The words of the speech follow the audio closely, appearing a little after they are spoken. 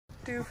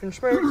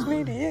Doofenshmirtz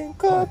Media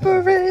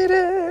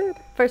Incorporated.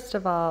 First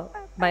of all,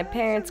 my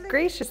parents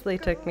graciously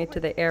took me to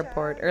the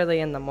airport early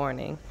in the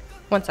morning.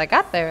 Once I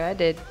got there, I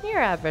did your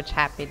average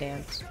happy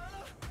dance.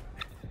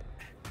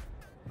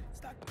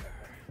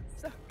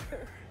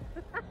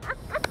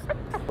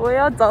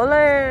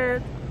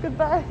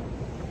 Goodbye.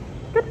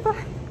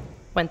 Goodbye.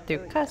 Went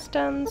through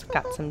customs,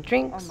 got some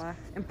drinks. All my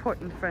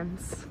important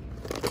friends.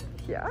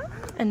 Yeah.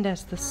 And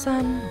as the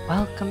sun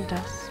welcomed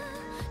us,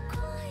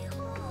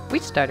 we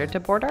started to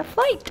board our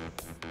flight.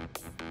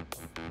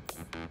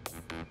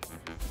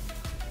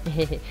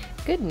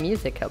 Good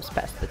music helps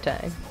pass the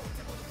time.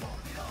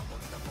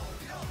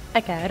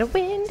 I got a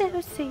window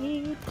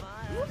seat.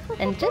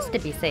 And just to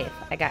be safe,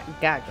 I got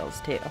goggles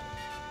too.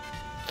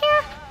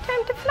 Yeah,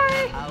 time to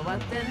fly.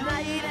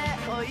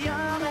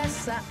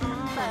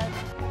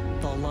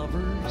 The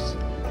lovers,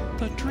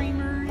 the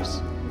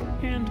dreamers,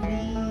 and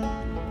me.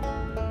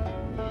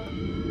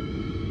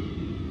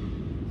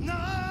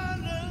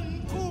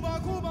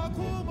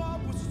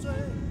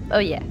 Oh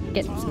yeah,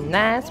 getting some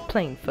nice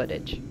plane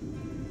footage.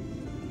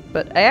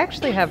 But I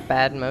actually have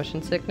bad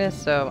motion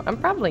sickness, so I'm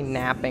probably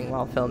napping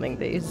while filming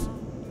these.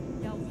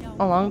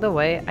 Along the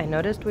way, I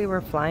noticed we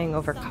were flying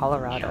over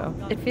Colorado.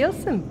 It feels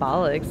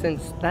symbolic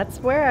since that's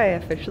where I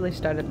officially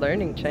started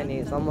learning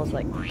Chinese almost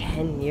like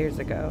 10 years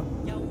ago.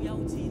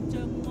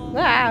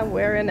 Ah,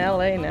 we're in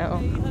LA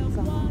now.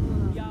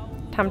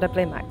 Time to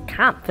play my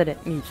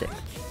confident music.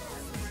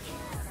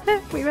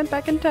 We went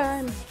back in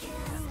time.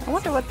 I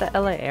wonder what the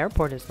LA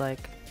airport is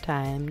like.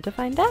 Time to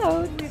find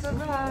out.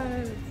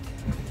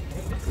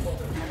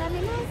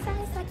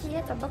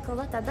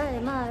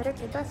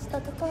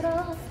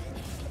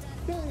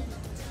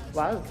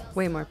 Wow,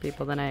 way more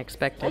people than I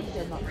expected.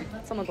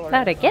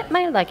 Now to get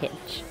my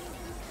luggage.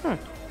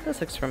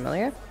 This looks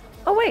familiar.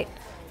 Oh wait,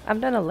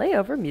 I've done a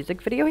layover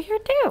music video here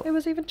too. It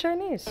was even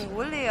Chinese.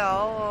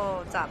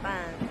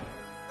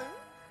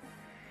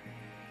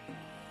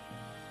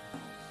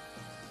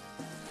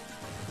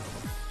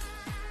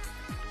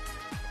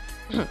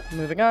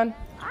 Moving on.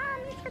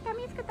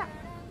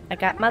 I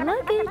got my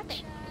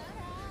luggage.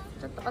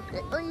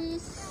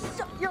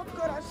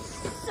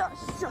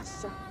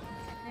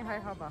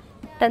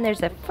 Then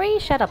there's a free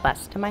shuttle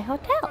bus to my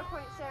hotel.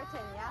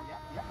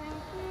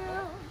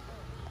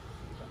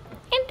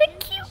 And a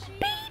cute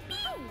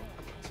baby.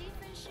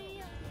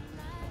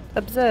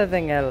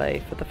 Observing LA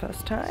for the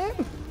first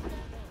time.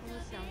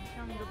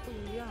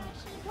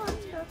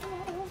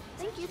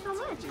 Thank you so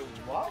much.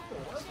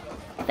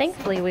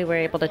 Thankfully, we were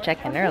able to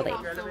check in early.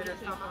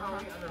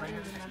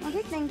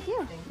 Okay, thank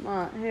you.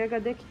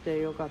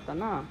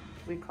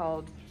 We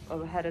called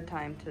ahead of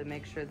time to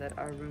make sure that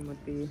our room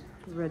would be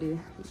ready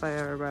by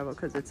our arrival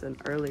because it's an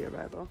early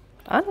arrival.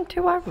 On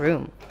to our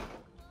room.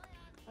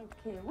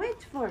 Okay,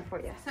 which floor for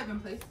you? 7,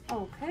 please.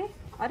 Okay.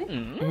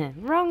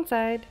 Wrong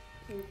side.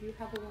 You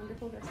have a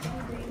wonderful rest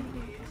of the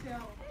day.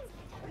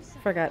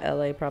 Forgot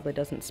LA probably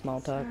doesn't small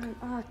talk.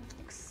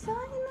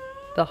 Exciting.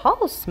 The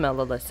halls smell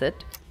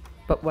illicit,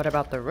 but what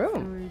about the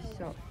room?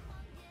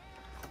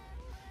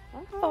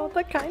 Oh,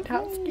 the kind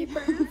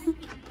housekeepers.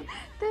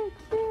 Thank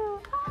you.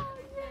 Oh,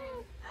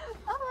 yay.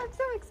 Oh, I'm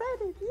so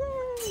excited.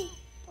 Yay.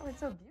 Oh, it's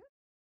so beautiful.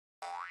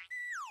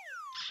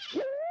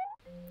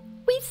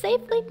 We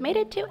safely made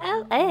it to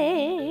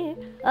LA.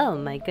 Oh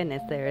my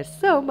goodness, there is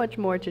so much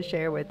more to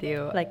share with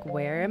you. Like,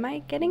 where am I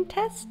getting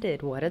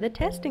tested? What are the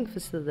testing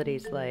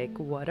facilities like?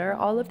 What are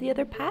all of the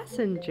other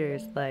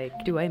passengers like?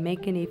 Do I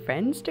make any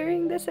friends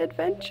during this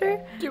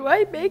adventure? Do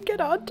I make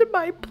it onto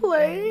my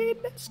plane?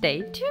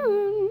 Stay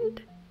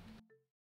tuned.